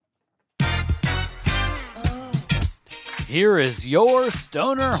Here is your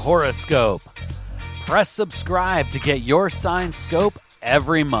Stoner Horoscope. Press subscribe to get your sign scope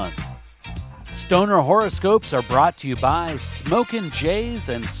every month. Stoner Horoscopes are brought to you by Smokin' Jays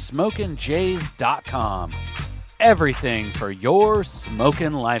and SmokinJays.com. Everything for your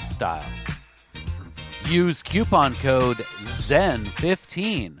smokin' lifestyle. Use coupon code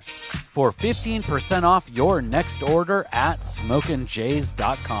ZEN15 for 15% off your next order at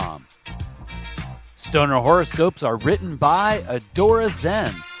SmokinJays.com. Stoner Horoscopes are written by Adora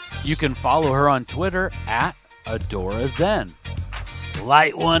Zen. You can follow her on Twitter at Adora Zen.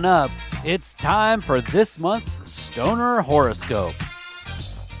 Light one up. It's time for this month's Stoner Horoscope.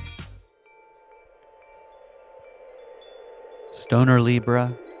 Stoner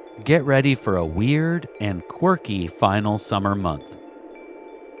Libra, get ready for a weird and quirky final summer month.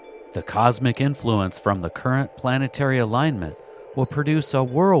 The cosmic influence from the current planetary alignment will produce a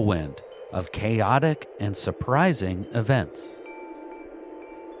whirlwind of chaotic and surprising events.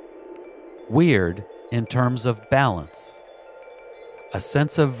 Weird in terms of balance. A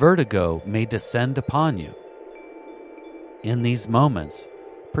sense of vertigo may descend upon you. In these moments,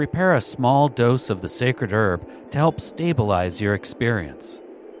 prepare a small dose of the sacred herb to help stabilize your experience.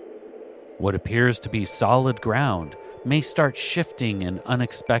 What appears to be solid ground may start shifting in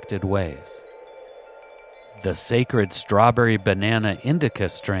unexpected ways. The sacred strawberry banana indica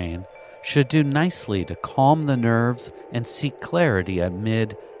strain should do nicely to calm the nerves and seek clarity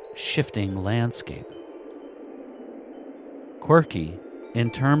amid shifting landscape. Quirky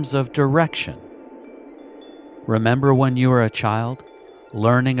in terms of direction. Remember when you were a child,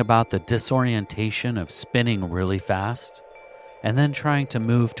 learning about the disorientation of spinning really fast and then trying to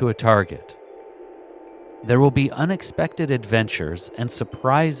move to a target? There will be unexpected adventures and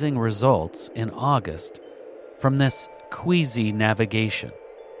surprising results in August from this queasy navigation.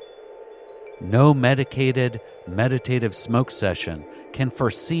 No medicated, meditative smoke session can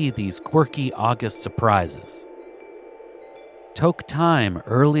foresee these quirky August surprises. Take time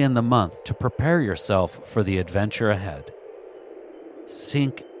early in the month to prepare yourself for the adventure ahead.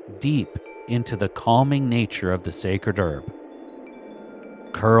 Sink deep into the calming nature of the sacred herb.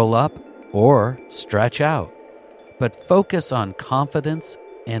 Curl up or stretch out, but focus on confidence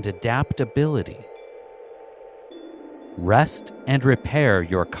and adaptability. Rest and repair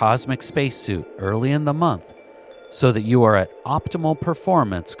your cosmic spacesuit early in the month so that you are at optimal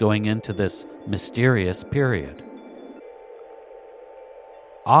performance going into this mysterious period.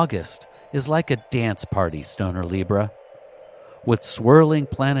 August is like a dance party, Stoner Libra. With swirling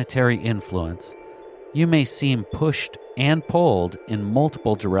planetary influence, you may seem pushed and pulled in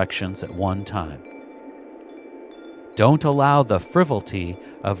multiple directions at one time. Don't allow the frivolity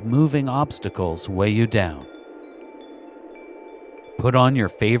of moving obstacles weigh you down. Put on your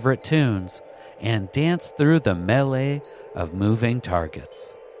favorite tunes and dance through the melee of moving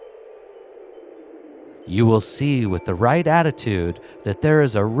targets. You will see with the right attitude that there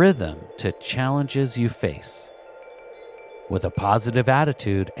is a rhythm to challenges you face. With a positive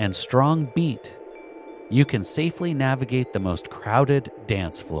attitude and strong beat, you can safely navigate the most crowded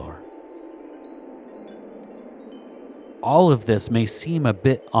dance floor. All of this may seem a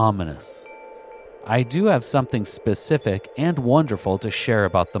bit ominous. I do have something specific and wonderful to share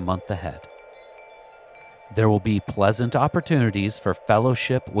about the month ahead. There will be pleasant opportunities for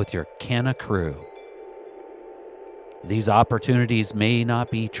fellowship with your Canna crew. These opportunities may not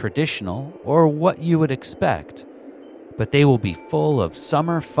be traditional or what you would expect, but they will be full of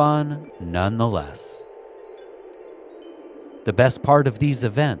summer fun nonetheless. The best part of these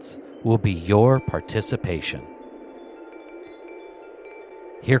events will be your participation.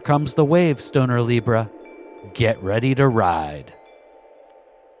 Here comes the wave, Stoner Libra. Get ready to ride.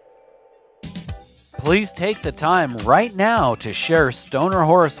 Please take the time right now to share Stoner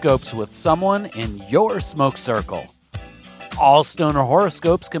Horoscopes with someone in your smoke circle. All Stoner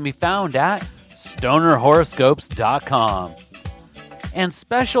Horoscopes can be found at StonerHoroscopes.com. And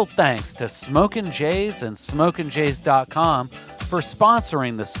special thanks to Smokin' Jays and SmokinJays.com for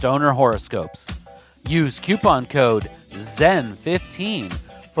sponsoring the Stoner Horoscopes. Use coupon code ZEN15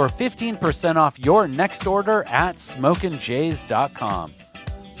 for 15% off your next order at SmokinJays.com.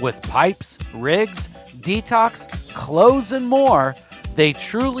 With pipes, rigs, detox, clothes, and more, they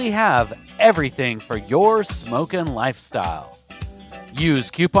truly have everything for your smokin' lifestyle.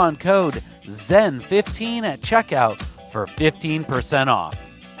 Use coupon code ZEN15 at checkout for 15% off.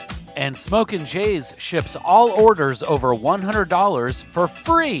 And Smokin' Jays ships all orders over $100 for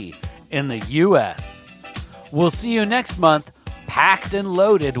free in the U.S. We'll see you next month, packed and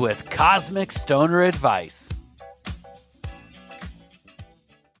loaded with cosmic stoner advice.